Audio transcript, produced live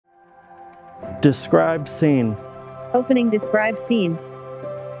Describe scene. Opening describe scene.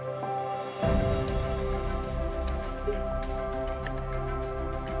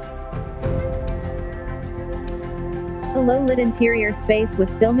 A low-lit interior space with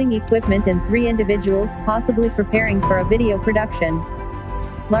filming equipment and 3 individuals possibly preparing for a video production.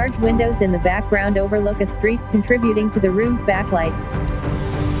 Large windows in the background overlook a street, contributing to the room's backlight.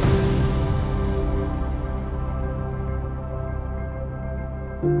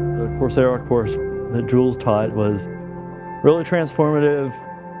 The Coursera course that Jules taught was really transformative,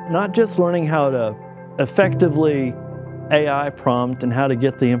 not just learning how to effectively AI prompt and how to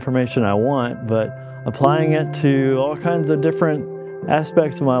get the information I want, but applying it to all kinds of different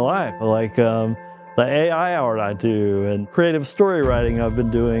aspects of my life, like the AI hour I do, and creative story writing I've been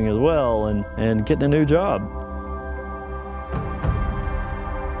doing as well, and getting a new job.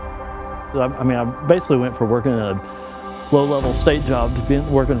 I basically went from working in a low-level state job to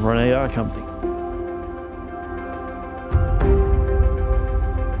working for an AI company.